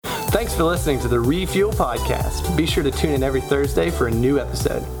Thanks for listening to the Refuel Podcast. Be sure to tune in every Thursday for a new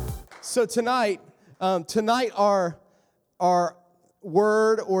episode. So tonight our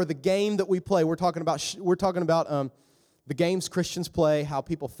word or the game that we play, we're talking about the games Christians play, how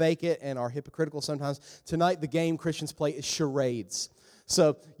people fake it and are hypocritical sometimes. Tonight the game Christians play is charades.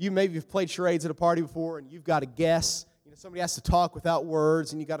 So maybe you've played charades at a party before and you've got to guess. Somebody has to talk without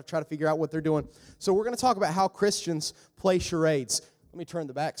words and you got to try to figure out what they're doing. So we're going to talk about how Christians play charades. Let me turn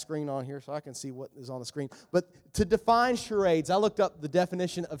the back screen on here so I can see what is on the screen. But to define charades, I looked up the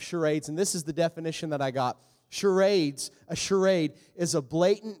definition of charades, and this is the definition that I got. A charade is a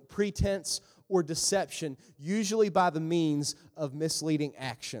blatant pretense or deception, usually by the means of misleading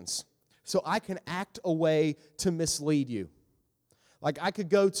actions. So I can act a way to mislead you. Like I could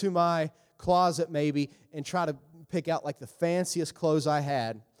go to my closet maybe and try to pick out like the fanciest clothes I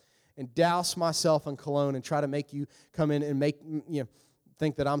had and douse myself in cologne and try to make you come in and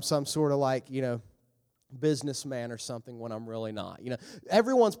think that I'm some sort of like, businessman or something when I'm really not.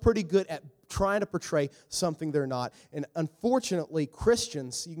 Everyone's pretty good at trying to portray something they're not. And unfortunately,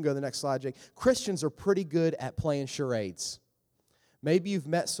 Christians, you can go to the next slide, Jake. Christians are pretty good at playing charades. Maybe you've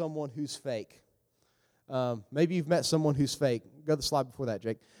met someone who's fake. Go to the slide before that,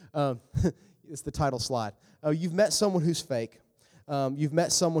 Jake. It's the title slide. You've met someone who's fake. You've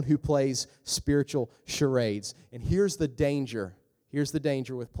met someone who plays spiritual charades. And here's the danger. Here's the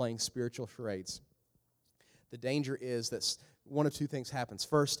danger with playing spiritual charades. The danger is that one of two things happens.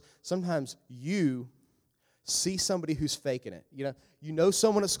 First, sometimes you see somebody who's faking it. You know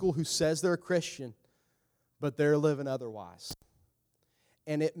someone at school who says they're a Christian, but they're living otherwise.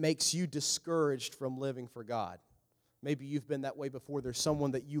 And it makes you discouraged from living for God. Maybe you've been that way before. There's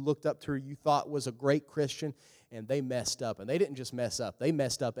someone that you looked up to or you thought was a great Christian, and they messed up. And they didn't just mess up. They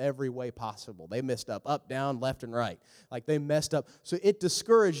messed up every way possible. They messed up, down, left, and right. Like they messed up. So it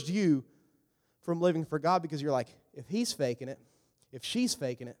discouraged you from living for God because you're like, if he's faking it, if she's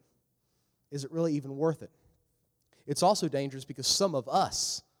faking it, is it really even worth it? It's also dangerous because some of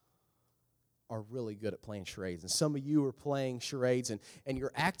us are really good at playing charades. And some of you are playing charades and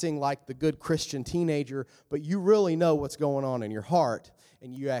you're acting like the good Christian teenager, but you really know what's going on in your heart.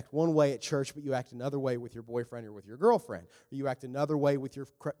 And you act one way at church, but you act another way with your boyfriend or with your girlfriend. Or you act another way with your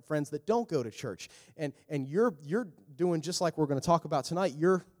friends that don't go to church. And you're doing just like we're going to talk about tonight.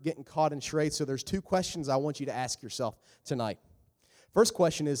 You're getting caught in charades. So there's two questions I want you to ask yourself tonight. First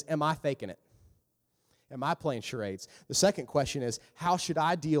question is, am I faking it? Am I playing charades? The second question is, how should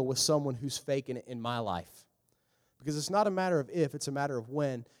I deal with someone who's faking it in my life? Because it's not a matter of if, it's a matter of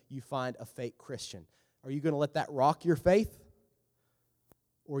when you find a fake Christian. Are you going to let that rock your faith?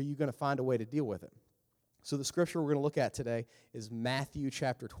 Or are you going to find a way to deal with it? So the scripture we're going to look at today is Matthew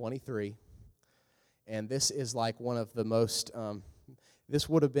chapter 23. And this is like one of the most, this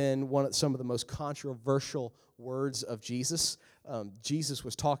would have been some of the most controversial words of Jesus. Jesus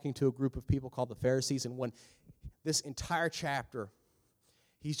was talking to a group of people called the Pharisees, and when this entire chapter,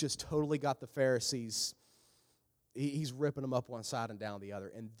 he's just totally got the Pharisees. He's ripping them up one side and down the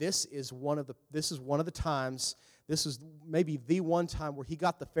other. And this is one of the times. This is maybe the one time where he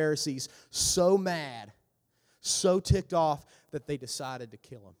got the Pharisees so mad, so ticked off that they decided to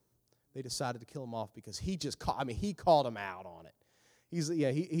kill him. They decided to kill him off because he called them out on it.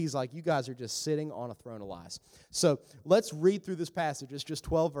 He's like, you guys are just sitting on a throne of lies. So let's read through this passage. It's just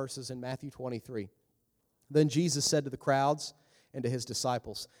 12 verses in Matthew 23. Then Jesus said to the crowds and to his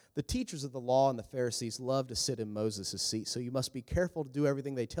disciples, the teachers of the law and the Pharisees love to sit in Moses' seat, so you must be careful to do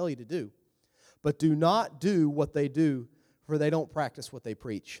everything they tell you to do. But do not do what they do, for they don't practice what they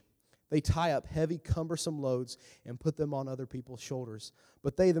preach. They tie up heavy, cumbersome loads and put them on other people's shoulders,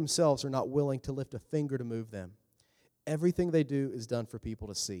 but they themselves are not willing to lift a finger to move them. Everything they do is done for people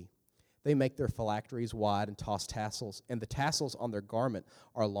to see. They make their phylacteries wide and toss tassels, and the tassels on their garment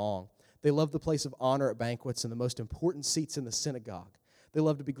are long. They love the place of honor at banquets and the most important seats in the synagogue. They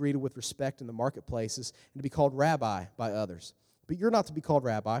love to be greeted with respect in the marketplaces and to be called rabbi by others. But you're not to be called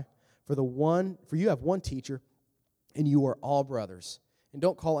rabbi, for you have one teacher, and you are all brothers. And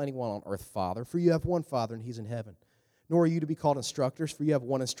don't call anyone on earth Father, for you have one Father, and he's in heaven. Nor are you to be called instructors, for you have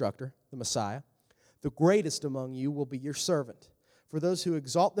one instructor, the Messiah. The greatest among you will be your servant. For those who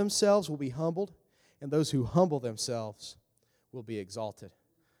exalt themselves will be humbled, and those who humble themselves will be exalted.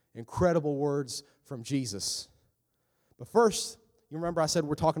 Incredible words from Jesus. But first, you remember I said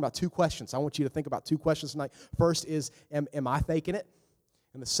we're talking about two questions. I want you to think about two questions tonight. First is, am I faking it?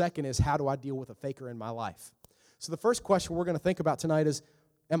 And the second is, how do I deal with a faker in my life? So the first question we're going to think about tonight is,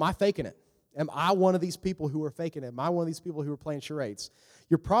 am I faking it? Am I one of these people who are faking it? Am I one of these people who are playing charades?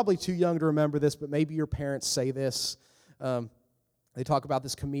 You're probably too young to remember this, but maybe your parents say this. They talk about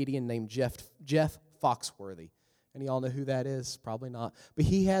this comedian named Jeff Foxworthy. And y'all know who that is? Probably not. But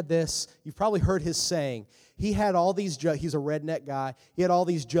he had this, you've probably heard his saying. He had all these jokes. He's a redneck guy. He had all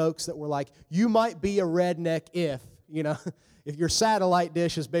these jokes that were like, you might be a redneck if, if your satellite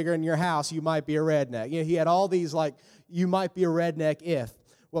dish is bigger than your house, you might be a redneck. He had all these like, you might be a redneck if.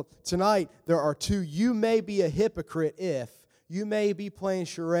 Well, tonight there are two, you may be a hypocrite if. You may be playing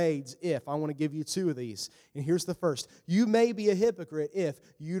charades if. I want to give you two of these. And here's the first. You may be a hypocrite if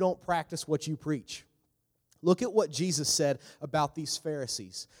you don't practice what you preach. Look at what Jesus said about these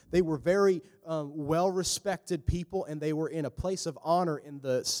Pharisees. They were very well-respected people, and they were in a place of honor in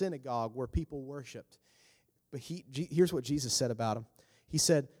the synagogue where people worshiped. But here's what Jesus said about them. He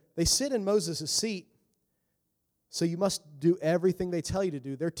said, they sit in Moses' seat, so you must do everything they tell you to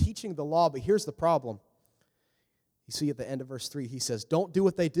do. They're teaching the law, but here's the problem. You see at the end of verse 3, he says, don't do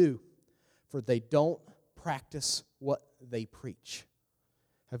what they do, for they don't practice what they preach.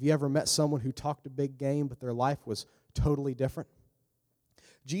 Have you ever met someone who talked a big game, but their life was totally different?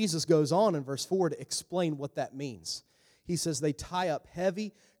 Jesus goes on in verse 4 to explain what that means. He says they tie up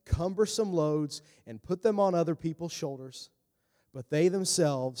heavy, cumbersome loads and put them on other people's shoulders, but they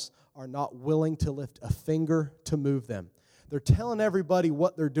themselves are not willing to lift a finger to move them. They're telling everybody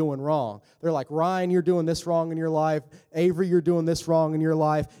what they're doing wrong. They're like, Ryan, you're doing this wrong in your life. Avery, you're doing this wrong in your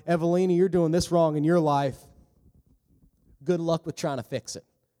life. Evelina, you're doing this wrong in your life. Good luck with trying to fix it.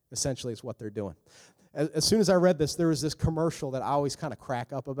 Essentially, is what they're doing. As soon as I read this, there was this commercial that I always kind of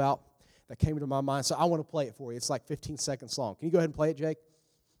crack up about that came to my mind, so I want to play it for you. It's like 15 seconds long. Can you go ahead and play it, Jake?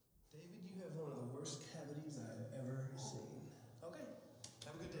 David, you have one of the worst cavities I have ever seen. Okay,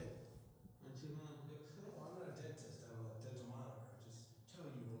 have a good day. Well, I'm not a dentist. I'm a dental monitor. Just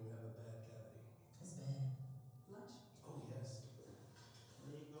tell you when you have a bad cavity. It's bad. Lunch? Oh, yes.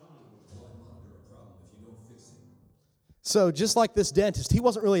 Where are you going? Why monitor a problem if you don't fix it? So just like this dentist, he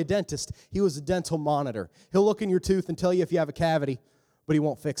wasn't really a dentist. He was a dental monitor. He'll look in your tooth and tell you if you have a cavity, but he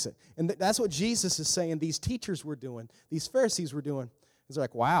won't fix it. And that's what Jesus is saying these teachers were doing, these Pharisees were doing. He's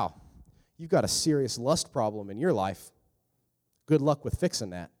like, wow, you've got a serious lust problem in your life. Good luck with fixing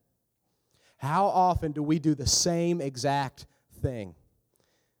that. How often do we do the same exact thing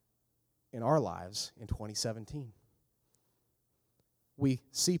in our lives in 2017? We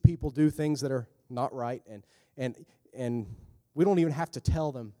see people do things that are not right, and we don't even have to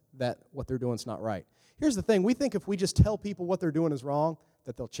tell them that what they're doing is not right. Here's the thing. We think if we just tell people what they're doing is wrong,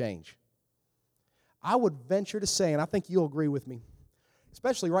 that they'll change. I would venture to say, and I think you'll agree with me,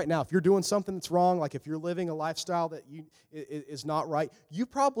 especially right now, if you're doing something that's wrong, like if you're living a lifestyle that is not right, you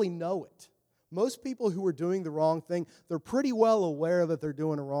probably know it. Most people who are doing the wrong thing, they're pretty well aware that they're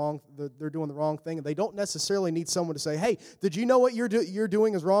doing the wrong thing, and they don't necessarily need someone to say, hey, did you know what you're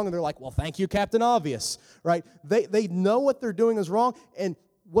doing is wrong? And they're like, well, thank you, Captain Obvious, right? They know what they're doing is wrong, and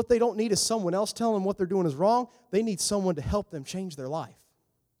what they don't need is someone else telling them what they're doing is wrong. They need someone to help them change their life.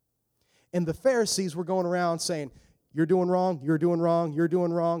 And the Pharisees were going around saying, you're doing wrong, you're doing wrong, you're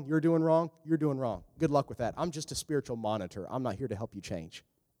doing wrong, you're doing wrong, you're doing wrong. Good luck with that. I'm just a spiritual monitor. I'm not here to help you change.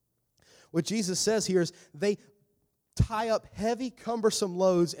 What Jesus says here is they tie up heavy, cumbersome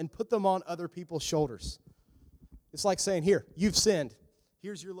loads and put them on other people's shoulders. It's like saying, here, you've sinned.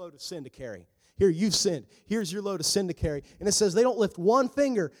 Here's your load of sin to carry. Here, you've sinned. Here's your load of sin to carry. And it says they don't lift one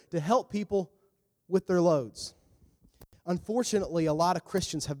finger to help people with their loads. Unfortunately, a lot of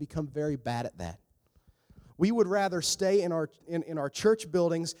Christians have become very bad at that. We would rather stay in our church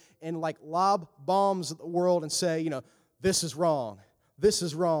buildings and like lob bombs at the world and say, this is wrong, this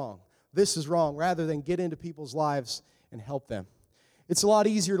is wrong, this is wrong, rather than get into people's lives and help them. It's a lot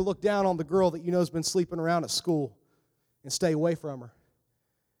easier to look down on the girl that you know has been sleeping around at school and stay away from her.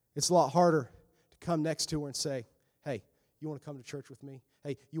 It's a lot harder to come next to her and say, hey, you want to come to church with me?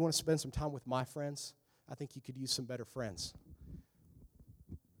 Hey, you want to spend some time with my friends? I think you could use some better friends.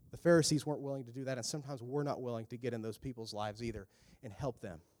 The Pharisees weren't willing to do that, and sometimes we're not willing to get in those people's lives either and help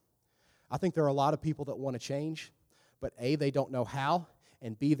them. I think there are a lot of people that want to change, but A, they don't know how,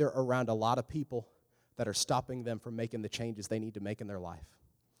 and B, they're around a lot of people that are stopping them from making the changes they need to make in their life.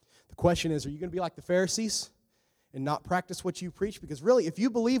 The question is, are you going to be like the Pharisees and not practice what you preach? Because really, if you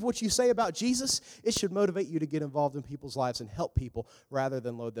believe what you say about Jesus, it should motivate you to get involved in people's lives and help people rather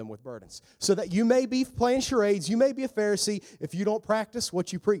than load them with burdens. So that you may be playing charades, you may be a Pharisee if you don't practice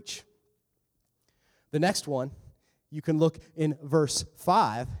what you preach. The next one, you can look in verse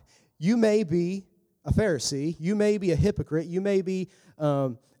 5. You may be a Pharisee, you may be a hypocrite, you may be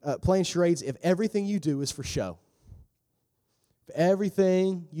playing charades if everything you do is for show. If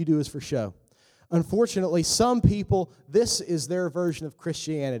everything you do is for show. Unfortunately, some people, this is their version of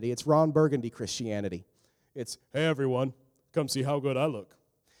Christianity. It's Ron Burgundy Christianity. It's, hey everyone, Come see how good I look.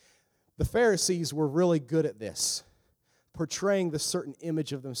 The Pharisees were really good at this, portraying this certain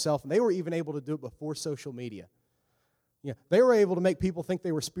image of themselves, and they were even able to do it before social media. Yeah, they were able to make people think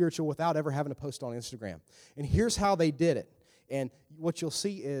they were spiritual without ever having to post on Instagram. And here's how they did it. And what you'll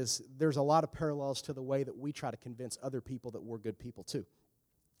see is there's a lot of parallels to the way that we try to convince other people that we're good people too.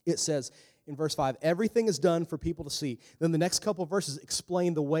 It says in verse 5, everything is done for people to see. Then the next couple of verses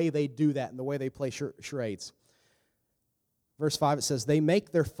explain the way they do that and the way they play charades. Verse 5, it says, they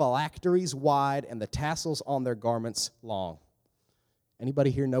make their phylacteries wide and the tassels on their garments long. Anybody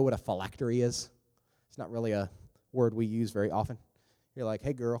here know what a phylactery is? It's not really a word we use very often. You're like,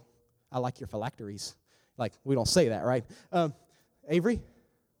 hey, girl, I like your phylacteries. Like, we don't say that, right? Avery?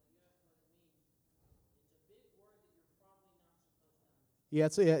 Yeah,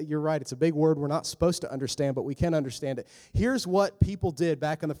 you're right. It's a big word we're not supposed to understand, but we can understand it. Here's what people did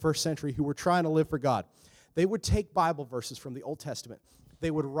back in the first century who were trying to live for God. They would take Bible verses from the Old Testament. They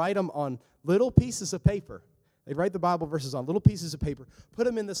would write them on little pieces of paper. They'd write the Bible verses on little pieces of paper, put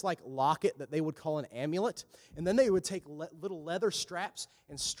them in this like locket that they would call an amulet, and then they would take little leather straps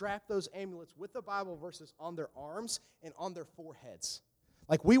and strap those amulets with the Bible verses on their arms and on their foreheads.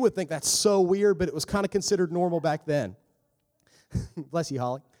 Like, we would think that's so weird, but it was kind of considered normal back then. Bless you,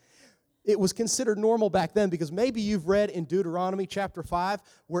 Holly. It was considered normal back then because maybe you've read in Deuteronomy chapter 5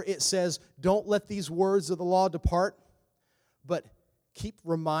 where it says, don't let these words of the law depart, but keep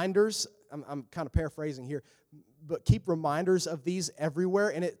reminders. I'm kind of paraphrasing here, but keep reminders of these everywhere.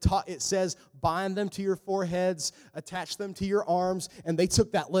 And it says, bind them to your foreheads, attach them to your arms. And they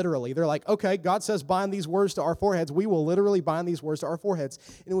took that literally. They're like, okay, God says bind these words to our foreheads. We will literally bind these words to our foreheads.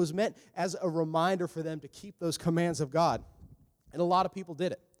 And it was meant as a reminder for them to keep those commands of God. And a lot of people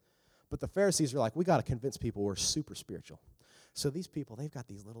did it. But the Pharisees are like, we got to convince people we're super spiritual. So these people, they've got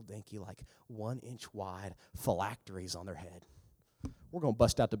these little dinky, like 1-inch wide phylacteries on their head. We're going to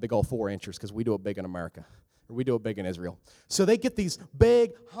bust out the big old 4 inchers because we do it big in America. Or we do it big in Israel. So they get these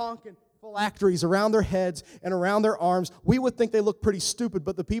big, honking phylacteries around their heads and around their arms. We would think they look pretty stupid,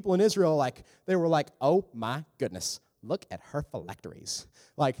 but the people in Israel, they were like, oh my goodness, look at her phylacteries.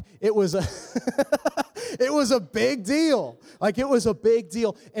 Like, it was a... It was a big deal. Like, it was a big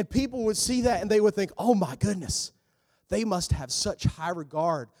deal. And people would see that and they would think, oh my goodness, they must have such high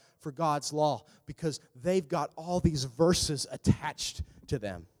regard for God's law because they've got all these verses attached to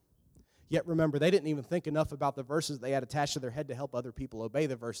them. Yet remember, they didn't even think enough about the verses they had attached to their head to help other people obey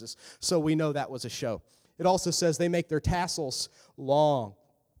the verses. So we know that was a show. It also says they make their tassels long.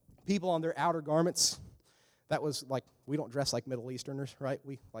 People on their outer garments, that was like, we don't dress like Middle Easterners, right?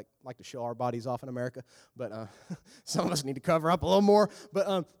 We like to show our bodies off in America, but some of us need to cover up a little more.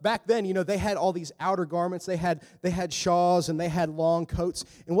 But back then, they had all these outer garments. They had shawls and they had long coats.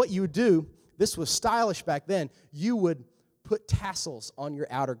 And what you would do, this was stylish back then, you would put tassels on your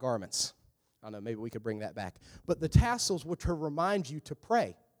outer garments. I don't know, maybe we could bring that back. But the tassels were to remind you to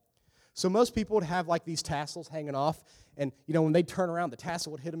pray. So most people would have like these tassels hanging off, and when they'd turn around, the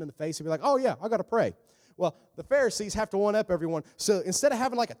tassel would hit them in the face and be like, oh yeah, I got to pray. Well, the Pharisees have to one-up everyone. So instead of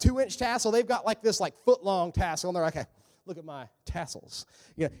having like a 2-inch tassel, they've got like this foot-long tassel. And they're like, hey, look at my tassels.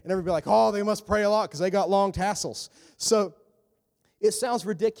 And everybody like, oh, they must pray a lot because they got long tassels. So it sounds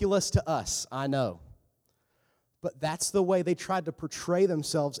ridiculous to us, I know. But that's the way they tried to portray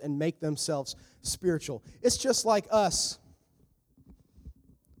themselves and make themselves spiritual. It's just like us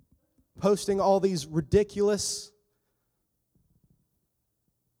posting all these ridiculous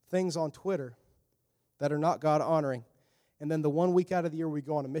things on Twitter that are not God-honoring. And then the 1 week out of the year we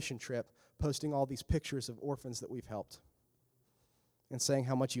go on a mission trip, posting all these pictures of orphans that we've helped and saying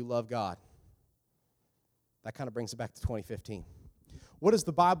how much you love God. That kind of brings it back to 2015. What does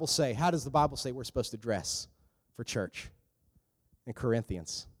the Bible say? How does the Bible say we're supposed to dress for church? In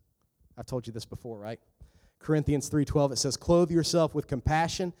Corinthians. I've told you this before, right? Corinthians 3:12, it says, clothe yourself with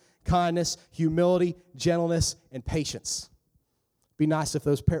compassion, kindness, humility, gentleness, and patience. Be nice if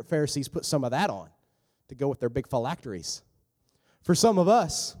those Pharisees put some of that on to go with their big phylacteries. For some of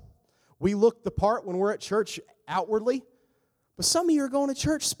us, we look the part when we're at church outwardly, but some of you are going to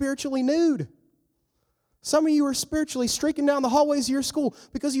church spiritually nude. Some of you are spiritually streaking down the hallways of your school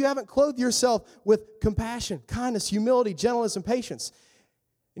because you haven't clothed yourself with compassion, kindness, humility, gentleness, and patience.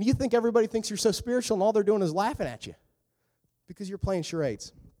 And you think everybody thinks you're so spiritual and all they're doing is laughing at you because you're playing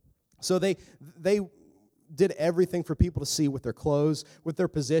charades. So they did everything for people to see with their clothes, with their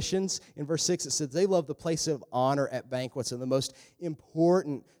positions. In verse 6, it says they love the place of honor at banquets and the most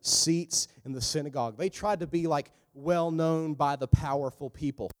important seats in the synagogue. They tried to be well known by the powerful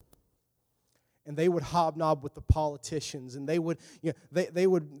people. And they would hobnob with the politicians, and they would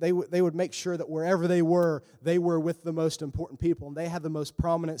make sure that wherever they were with the most important people, and they had the most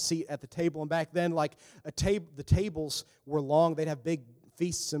prominent seat at the table. And back then, like the tables were long; they'd have big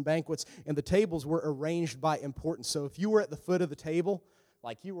feasts and banquets, and the tables were arranged by importance. So if you were at the foot of the table,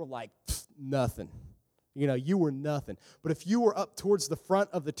 like you were like nothing, you were nothing. But if you were up towards the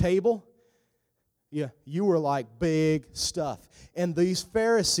front of the table, you were like big stuff. And these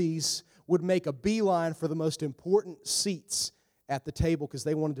Pharisees would make a beeline for the most important seats at the table because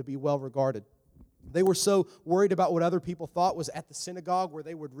they wanted to be well regarded. They were so worried about what other people thought was at the synagogue where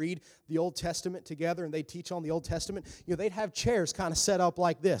they would read the Old Testament together and they'd teach on the Old Testament. They'd have chairs kind of set up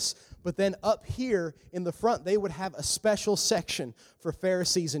like this. But then up here in the front, they would have a special section for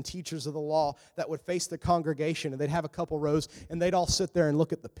Pharisees and teachers of the law that would face the congregation. And they'd have a couple rows, and they'd all sit there and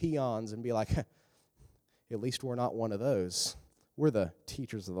look at the peons and be like, at least we're not one of those. We're the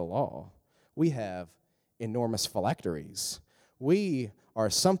teachers of the law. We have enormous phylacteries. We are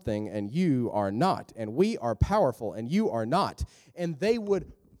something and you are not. And we are powerful and you are not. And they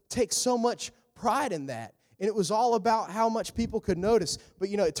would take so much pride in that. And it was all about how much people could notice. But,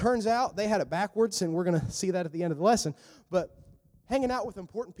 it turns out they had it backwards, and we're going to see that at the end of the lesson. But hanging out with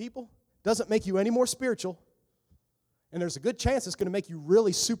important people doesn't make you any more spiritual. And there's a good chance it's going to make you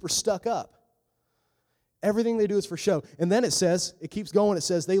really super stuck up. Everything they do is for show. And then it keeps going, it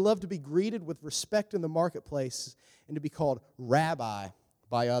says, they love to be greeted with respect in the marketplace and to be called rabbi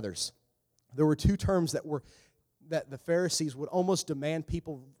by others. There were two terms that the Pharisees would almost demand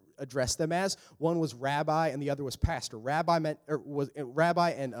people address them as. One was rabbi and the other was pastor. Rabbi meant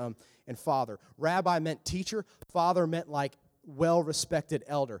and father. Rabbi meant teacher. Father meant like well-respected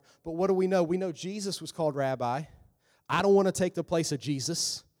elder. But what do we know? We know Jesus was called rabbi. I don't want to take the place of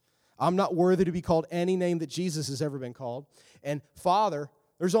Jesus. I'm not worthy to be called any name that Jesus has ever been called. And Father,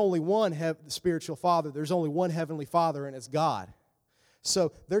 there's only one spiritual Father. There's only one heavenly Father, and it's God.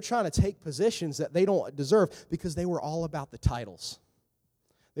 So they're trying to take positions that they don't deserve because they were all about the titles.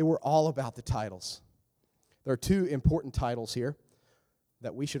 They were all about the titles. There are two important titles here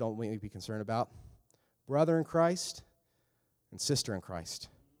that we should only be concerned about. Brother in Christ and sister in Christ.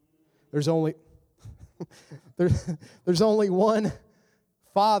 There's only one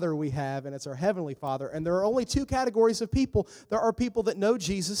Father we have, and it's our Heavenly Father. And there are only two categories of people. There are people that know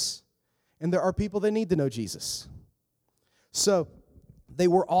Jesus, and there are people that need to know Jesus. So they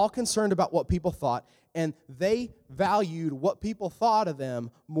were all concerned about what people thought, and they valued what people thought of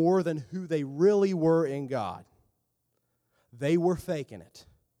them more than who they really were in God. They were faking it,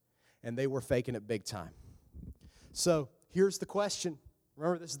 and they were faking it big time. So here's the question.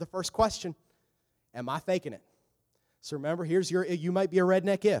 Remember, this is the first question. Am I faking it? So remember, you might be a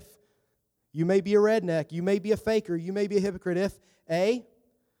redneck if. You may be a redneck. You may be a faker. You may be a hypocrite if, A,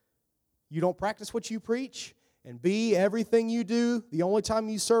 you don't practice what you preach, and B, everything you do, the only time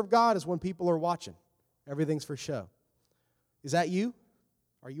you serve God is when people are watching. Everything's for show. Is that you?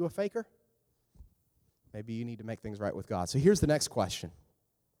 Are you a faker? Maybe you need to make things right with God. So here's the next question.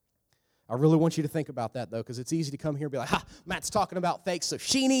 I really want you to think about that, though, because it's easy to come here and be like, Matt's talking about fakes, so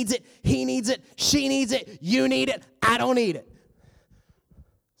she needs it, he needs it, she needs it, you need it, I don't need it.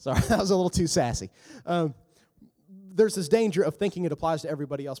 Sorry, that was a little too sassy. There's this danger of thinking it applies to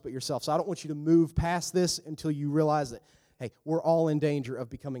everybody else but yourself, so I don't want you to move past this until you realize that, hey, we're all in danger of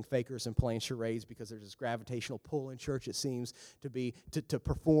becoming fakers and playing charades because there's this gravitational pull in church, it seems, to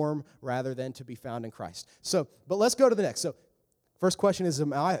perform rather than to be found in Christ. But let's go to the next. So, first question is,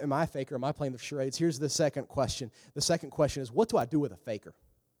 am I a faker? Am I playing the charades? Here's the second question. The second question is, what do I do with a faker?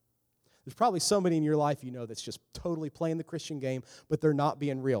 There's probably somebody in your life that's just totally playing the Christian game, but they're not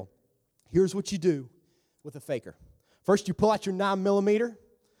being real. Here's what you do with a faker. First, you pull out your 9mm,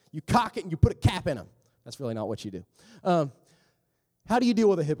 you cock it, and you put a cap in them. That's really not what you do. How do you deal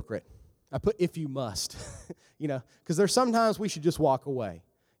with a hypocrite? I put if you must, because there's sometimes we should just walk away.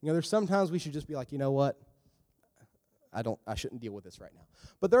 There's sometimes we should just be like, you know what? I shouldn't deal with this right now.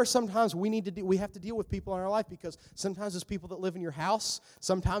 But there are sometimes we have to deal with people in our life because sometimes it's people that live in your house,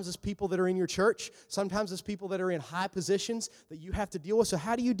 sometimes it's people that are in your church, sometimes it's people that are in high positions that you have to deal with. So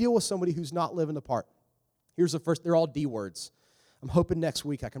how do you deal with somebody who's not living the part? Here's the first, they're all D words. I'm hoping next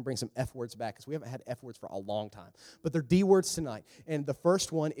week I can bring some F words back because we haven't had F words for a long time. But they're D words tonight. And the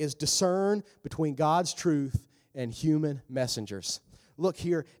first one is discern between God's truth and human messengers. Look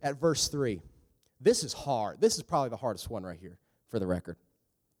here at verse 3. This is hard. This is probably the hardest one right here, for the record.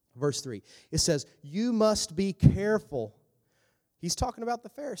 Verse 3, it says, you must be careful. He's talking about the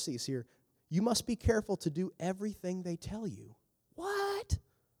Pharisees here. You must be careful to do everything they tell you. What?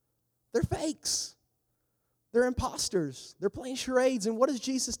 They're fakes. They're imposters. They're playing charades. And what does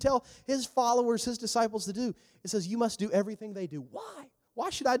Jesus tell his followers, his disciples to do? It says, you must do everything they do. Why? Why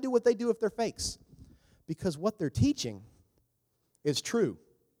should I do what they do if they're fakes? Because what they're teaching is true.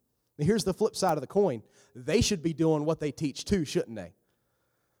 Now here's the flip side of the coin. They should be doing what they teach too, shouldn't they?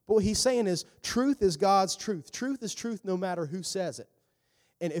 But what he's saying is, truth is God's truth. Truth is truth no matter who says it.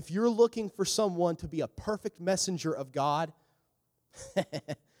 And if you're looking for someone to be a perfect messenger of God,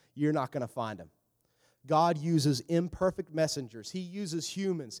 you're not going to find him. God uses imperfect messengers. He uses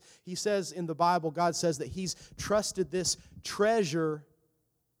humans. He says in the Bible, God says that he's trusted this treasure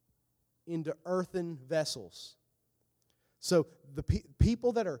into earthen vessels. So the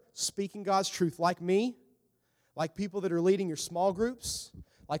people that are speaking God's truth, like me, like people that are leading your small groups,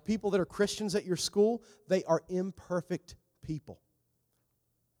 like people that are Christians at your school, they are imperfect people.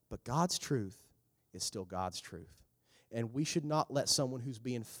 But God's truth is still God's truth. And we should not let someone who's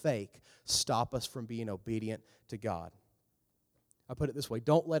being fake stop us from being obedient to God. I put it this way,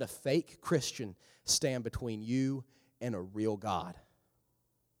 don't let a fake Christian stand between you and a real God.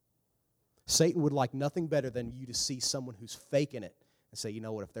 Satan would like nothing better than you to see someone who's faking it and say, you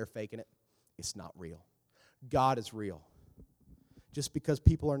know what, if they're faking it, it's not real. God is real. Just because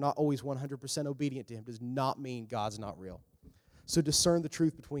people are not always 100% obedient to him does not mean God's not real. So discern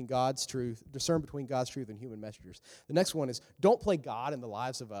between God's truth and human messengers. The next one is, don't play God in the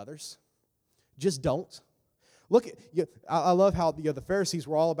lives of others. Just don't. Look, I love how the Pharisees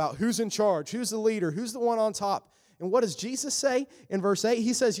were all about who's in charge, who's the leader, who's the one on top. And what does Jesus say in verse 8?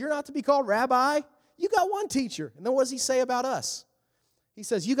 He says, you're not to be called rabbi. You got one teacher. And then what does he say about us? He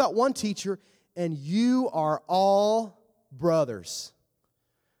says, you got one teacher, and you are all brothers.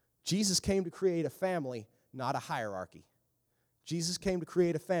 Jesus came to create a family, not a hierarchy. Jesus came to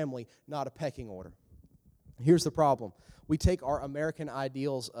create a family, not a pecking order. Here's the problem. We take our American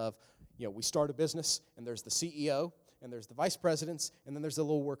ideals of, we start a business, and there's the CEO, and there's the vice presidents, and then there's the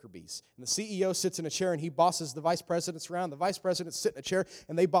little worker bees. And the CEO sits in a chair, and he bosses the vice presidents around. The vice presidents sit in a chair,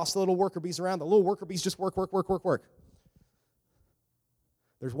 and they boss the little worker bees around. The little worker bees just work.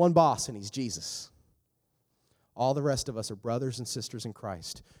 There's one boss, and he's Jesus. All the rest of us are brothers and sisters in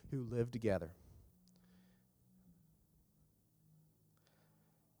Christ who live together.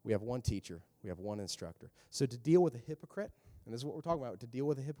 We have one teacher. We have one instructor. So to deal with a hypocrite, and this is what we're talking about, to deal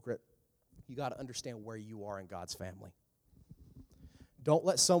with a hypocrite, you got to understand where you are in God's family. Don't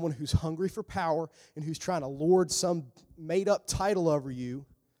let someone who's hungry for power and who's trying to lord some made-up title over you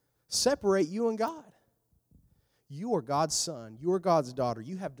separate you and God. You are God's son. You are God's daughter.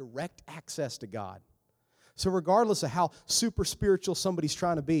 You have direct access to God. So regardless of how super spiritual somebody's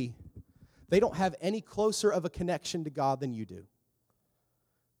trying to be, they don't have any closer of a connection to God than you do.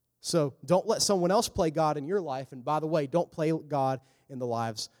 So don't let someone else play God in your life. And by the way, don't play God in the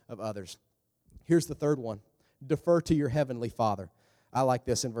lives of others. Here's the third one. Defer to your heavenly Father. I like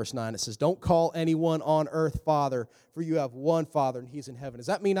this in verse 9. It says, don't call anyone on earth Father, for you have one Father, and he's in heaven. Does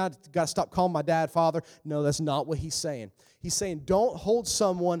that mean I got to stop calling my dad Father? No, that's not what he's saying. He's saying don't hold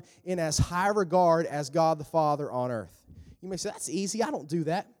someone in as high regard as God the Father on earth. You may say, that's easy. I don't do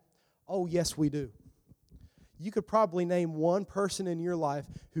that. Oh, yes, we do. You could probably name one person in your life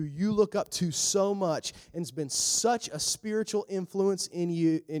who you look up to so much and has been such a spiritual influence in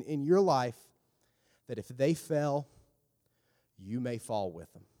you in your life that if they fell, you may fall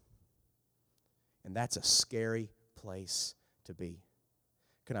with them. And that's a scary place to be.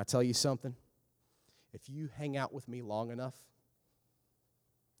 Can I tell you something? If you hang out with me long enough,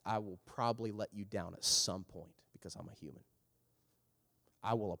 I will probably let you down at some point because I'm a human.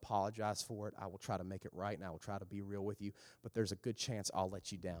 I will apologize for it. I will try to make it right, and I will try to be real with you. But there's a good chance I'll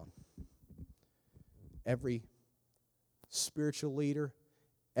let you down. Every spiritual leader,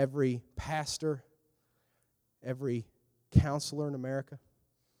 every pastor, every counselor in America,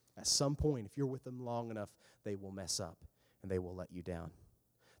 at some point, if you're with them long enough, they will mess up, and they will let you down.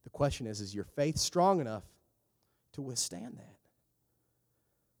 The question is your faith strong enough to withstand that?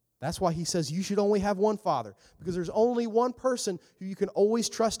 That's why he says you should only have one Father, because there's only one person who you can always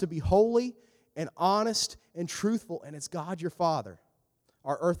trust to be holy and honest and truthful, and it's God your Father.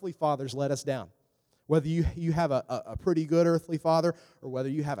 Our earthly fathers let us down. Whether you have a pretty good earthly father or whether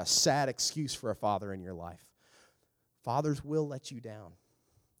you have a sad excuse for a father in your life, fathers will let you down.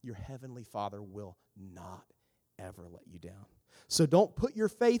 Your heavenly Father will not ever let you down. So don't put your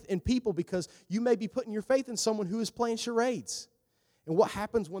faith in people, because you may be putting your faith in someone who is playing charades. And what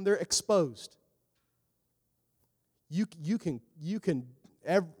happens when they're exposed? You can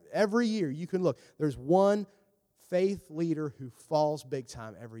every year you can look. There's one faith leader who falls big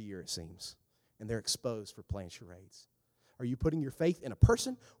time every year, it seems, and they're exposed for playing charades. Are you putting your faith in a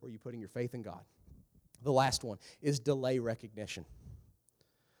person, or are you putting your faith in God? The last one is delay recognition.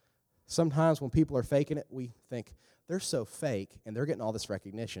 Sometimes when people are faking it, we think, they're so fake and they're getting all this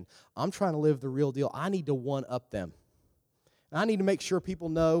recognition. I'm trying to live the real deal. I need to one-up them. And I need to make sure people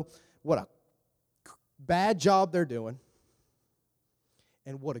know what a bad job they're doing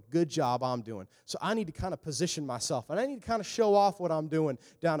and what a good job I'm doing. So I need to kind of position myself, and I need to kind of show off what I'm doing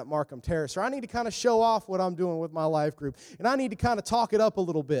down at Markham Terrace, or I need to kind of show off what I'm doing with my life group, and I need to kind of talk it up a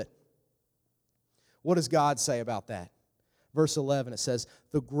little bit. What does God say about that? Verse 11, it says,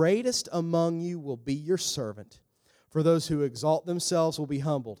 "The greatest among you will be your servant. For those who exalt themselves will be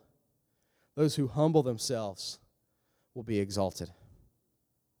humbled. Those who humble themselves will be exalted."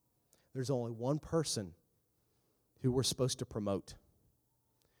 There's only one person who we're supposed to promote.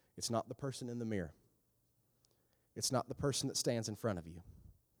 It's not the person in the mirror. It's not the person that stands in front of you.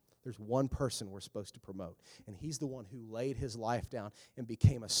 There's one person we're supposed to promote, and he's the one who laid his life down and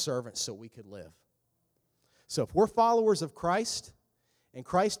became a servant so we could live. So if we're followers of Christ and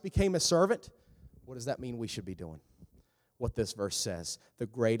Christ became a servant, what does that mean we should be doing? What this verse says, the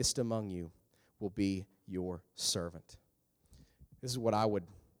greatest among you will be your servant. This is what I would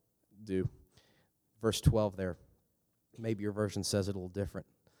do. Verse 12 there, maybe your version says it a little different.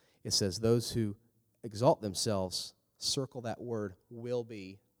 It says, those who exalt themselves, circle that word, will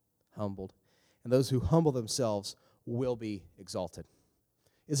be humbled. And those who humble themselves will be exalted.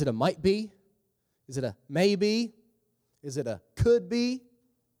 Is it a might be? Is it a maybe? Is it a could be?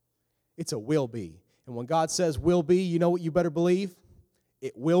 It's a will be. And when God says will be, you know what you better believe?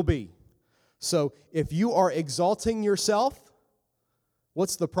 It will be. So if you are exalting yourself,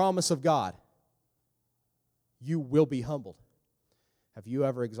 what's the promise of God? You will be humbled. Have you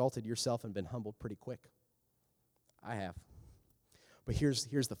ever exalted yourself and been humbled pretty quick? I have. But here's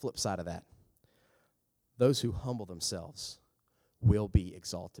the flip side of that. Those who humble themselves will be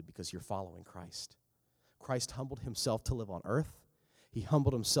exalted because you're following Christ. Christ humbled himself to live on earth. He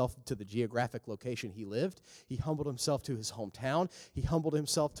humbled himself to the geographic location he lived. He humbled himself to his hometown. He humbled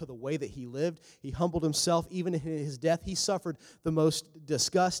himself to the way that he lived. He humbled himself even in his death. He suffered the most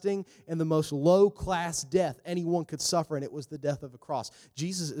disgusting and the most low-class death anyone could suffer, and it was the death of a cross.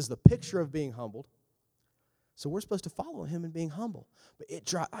 Jesus is the picture of being humbled. So we're supposed to follow him in being humble. But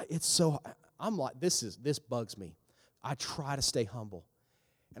I'm like, this bugs me. I try to stay humble.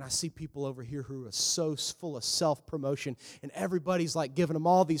 And I see people over here who are so full of self-promotion, and everybody's like giving them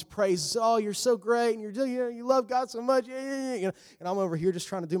all these praises. Oh, you're so great, and you love God so much. And I'm over here just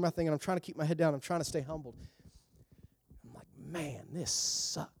trying to do my thing, and I'm trying to keep my head down. I'm trying to stay humbled. I'm like, man, this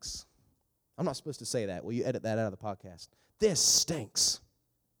sucks. I'm not supposed to say that. Will you edit that out of the podcast? This stinks.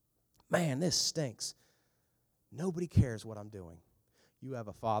 Man, this stinks. Nobody cares what I'm doing. You have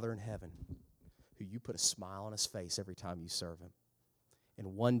a Father in heaven who you put a smile on his face every time you serve him.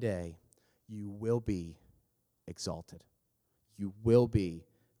 And one day, you will be exalted. You will be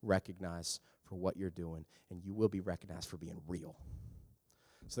recognized for what you're doing, and you will be recognized for being real.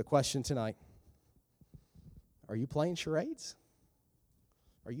 So the question tonight, are you playing charades?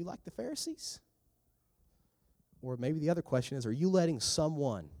 Are you like the Pharisees? Or maybe the other question is, are you letting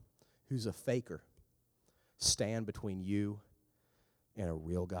someone who's a faker stand between you and a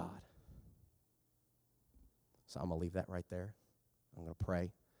real God? So I'm going to leave that right there. I'm going to pray, and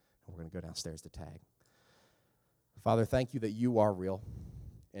we're going to go downstairs to tag. Father, thank you that you are real,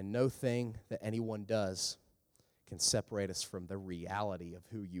 and no thing that anyone does can separate us from the reality of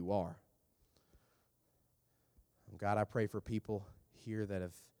who you are. God, I pray for people here that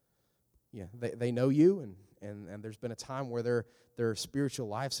have, they know you, and there's been a time where their spiritual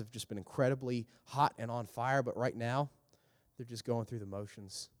lives have just been incredibly hot and on fire, but right now, they're just going through the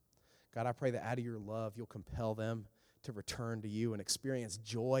motions. God, I pray that out of your love, you'll compel them to return to you and experience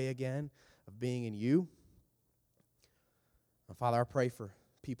joy again of being in you. And Father, I pray for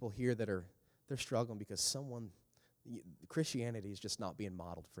people here that they're struggling because Christianity is just not being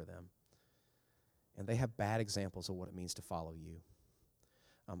modeled for them. And they have bad examples of what it means to follow you.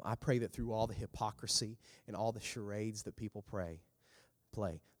 I pray that through all the hypocrisy and all the charades that people play,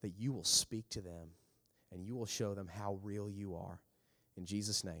 that you will speak to them and you will show them how real you are. In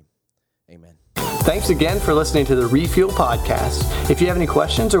Jesus' name, amen. Thanks again for listening to the Refuel Podcast. If you have any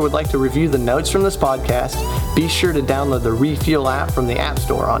questions or would like to review the notes from this podcast, be sure to download the Refuel app from the App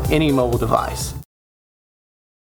Store on any mobile device.